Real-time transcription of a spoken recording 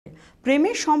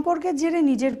প্রেমের সম্পর্কের জেরে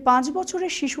নিজের 5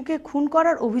 বছরের শিশুকে খুন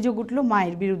করার অভিযোগ উঠল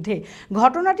মায়ের বিরুদ্ধে।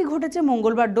 ঘটনাটি ঘটেছে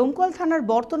মঙ্গলবার ডোমকল থানার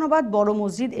বর্তনাবাদ বড়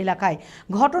মসজিদ এলাকায়।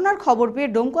 ঘটনার খবর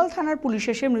পেয়ে ডোমকল থানার পুলিশ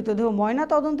এসে মৃতদেহ ময়না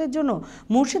তদন্তের জন্য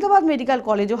মুর্শিদাবাদ মেডিকেল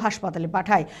কলেজ ও হাসপাতালে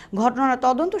পাঠায়। ঘটনার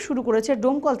তদন্ত শুরু করেছে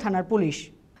ডোমকল থানার পুলিশ।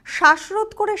 শ্বাসরোধ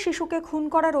করে শিশুকে খুন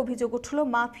করার অভিযোগ উঠল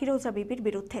মা ফিরোজা বিবির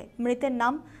বিরুদ্ধে। মৃতের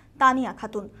নাম তানিয়া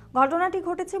খাতুন। ঘটনাটি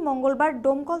ঘটেছে মঙ্গলবার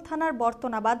ডোমকল থানার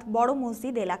বর্তনাবাদ বড়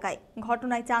মসজিদ এলাকায়।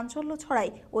 ঘটনায় চাঞ্চল্য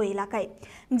ছড়ায় ওই এলাকায়।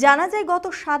 জানা যায় গত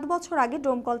 7 বছর আগে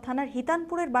ডোমকল থানার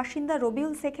হিতানপুরের বাসিন্দা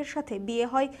রবিউল শেখের সাথে বিয়ে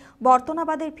হয়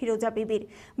বর্তনাবাদের ফিরোজা বিবির।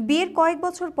 বিয়ের কয়েক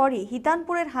বছর পরই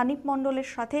হিতানপুরের হানিফ মণ্ডলের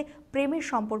সাথে প্রেমের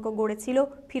সম্পর্ক গড়েছিল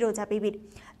ফিরোজা বিবির।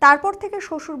 তারপর থেকে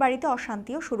শ্বশুর বাড়িতে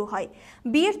অশান্তিও শুরু হয়।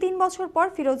 বিয়ের 3 বছর পর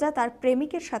ফিরোজা তার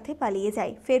প্রেমিকের সাথে পালিয়ে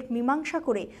যায়। ফের মীমাংসা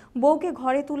করে বউকে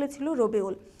ঘরে তুলেছিল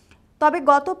রবিউল। তবে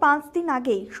গত 5 দিন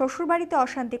আগেই শ্বশুরবাড়িতে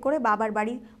অশান্তি করে বাবার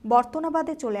বাড়ি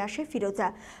বর্তনাবাদে চলে আসে ফিরোজা।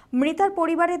 মৃতার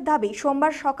পরিবারের দাবি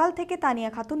সোমবার সকাল থেকে তানিয়া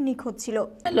খাতুন নিখোঁজ ছিল।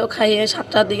 খাইয়ে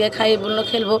 7টার দিকে খাইয়ে বললো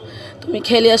খেলবো, তুমি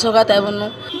খেলে এসো গা। তাই বললো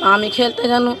আমি খেলতে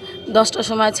জানো। 10টার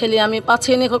সময় ছেলে আমি পাচ্ছি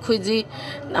নি খুঁজি,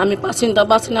 আমি পাচ্ছি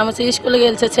না আমি স্কুলে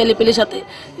গেছে ছেলেপিলির সাথে।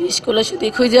 স্কুলে শুধু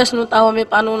খুঁজে আসলো, তাও আমি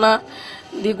পানো না।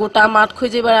 গোটা মাঠ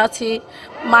খুঁজে বেড়াচ্ছি,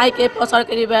 মাইকে প্রচার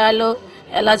করে বেড়ালো,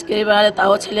 এলাজ করে বেড়ালে,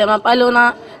 তাও ছেলে আমার পাইলো না।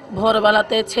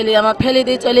 ভোরবেলাতে ছেলে আমার ফেলে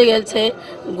দিয়ে চলে গেছে।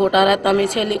 গোটা রাত আমি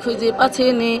ছেলে খুঁজে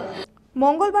পাচ্ছিনি।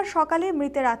 মঙ্গলবার সকালে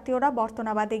মৃতের আত্মীয়রা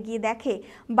বর্তনাবাদে গিয়ে দেখে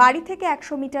বাড়ি থেকে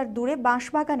 100 মিটার দূরে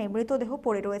বাঁশবাগানে মৃতদেহ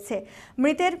পড়ে রয়েছে।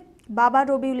 মৃতের বাবা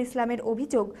রবিউল ইসলামের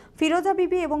অভিযোগ, ফিরোজা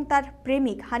বিবি এবং তার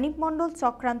প্রেমিক হানিফ মণ্ডল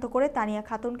চক্রান্ত করে তানিয়া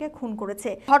খাতুনকে খুন করেছে।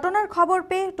 ঘটনার খবর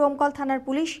পেয়ে ডোমকল থানার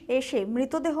পুলিশ এসে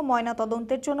মৃতদেহ ময়না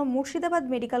তদন্তের জন্য মুর্শিদাবাদ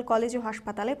মেডিকেল কলেজ ও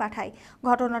হাসপাতালে পাঠায়।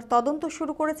 ঘটনার তদন্ত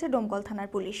শুরু করেছে ডোমকল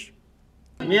থানার পুলিশ।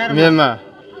 মেয়েমা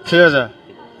ফিরোজা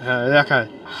দেখায়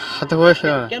হাতে করে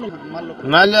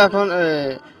মারলে এখন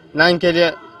 9 কেজি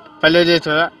পালিয়ে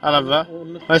দিয়েছে আলাদা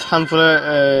ওই শামপুরে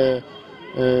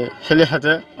ছেলের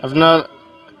সাথে আপনার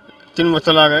 3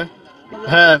 বছর আগে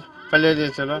পালিয়ে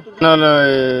দিয়েছিল।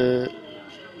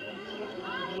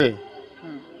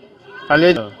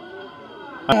 পালিয়ে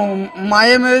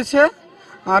মায়ে মেরেছে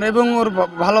আর এবং ওর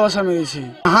ভালোবাসা মেরেছে।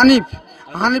 হানিফ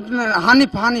হানিফ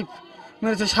হানিফ হানিফ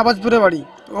মেরেছে শাহবাজপুরে বাড়ি।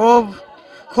 ও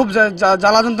খুব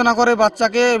জ্বালা যন্ত্রণা করে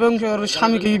বাচ্চাকে এবং ওর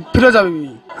স্বামীকে। ফিরোজা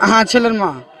বিবি ছেলের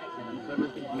মা।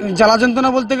 জ্বালা যন্ত্রণা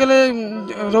বলতে গেলে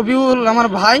রবিউল আমার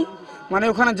ভাই, মানে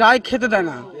ওখানে যায় খেতে দেয়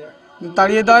না,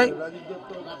 তাড়িয়ে দেয়,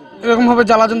 এরকমভাবে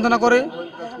জ্বালা যন্ত্রণা করে।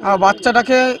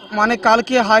 বাচ্চাটাকে মানে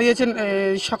কালকে হারিয়েছেন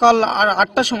সকাল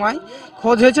 8টার সময়,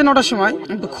 খোঁজ হয়েছে 9টার সময়।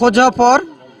 খোঁজ হওয়ার পর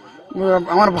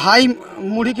আমার ভাই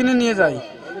মুড়ি কিনে নিয়ে যায়।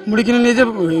 মুড়ি কিনে নিয়ে যে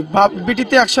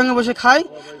বিটিতে একসঙ্গে বসে খায়।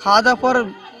 খাওয়া দাওয়ার পর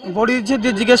বড়ি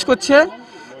দিয়ে জিজ্ঞেস করছে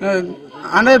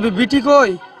আরে বিটি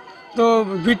কই? তো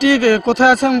বিটি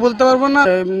কোথায় আছে আমি বলতে পারবো না।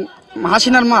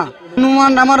 হাসিনার মা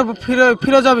হনুমান আমার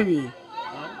ফিরোজা বিবি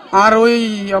আর ওই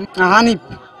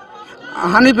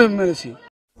হানিফ মেরেছি।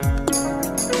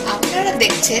 আপনারা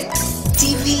দেখছেন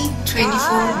টিভি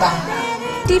 24 বাংলা।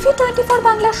 টিভি 24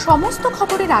 বাংলার সমস্ত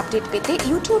খবরের আপডেট পেতে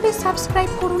ইউটিউবে সাবস্ক্রাইব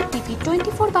করুন টিভি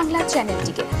 24 বাংলা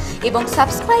চ্যানেলটিকে এবং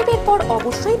সাবস্ক্রাইবের পর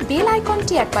অবশ্যই বেল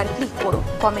আইকনটি একবার ক্লিক করুন।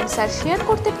 কমেন্টস আর শেয়ার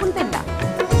করতে ভুলবেন না।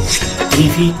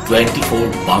 টিভি 24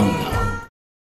 বাংলা।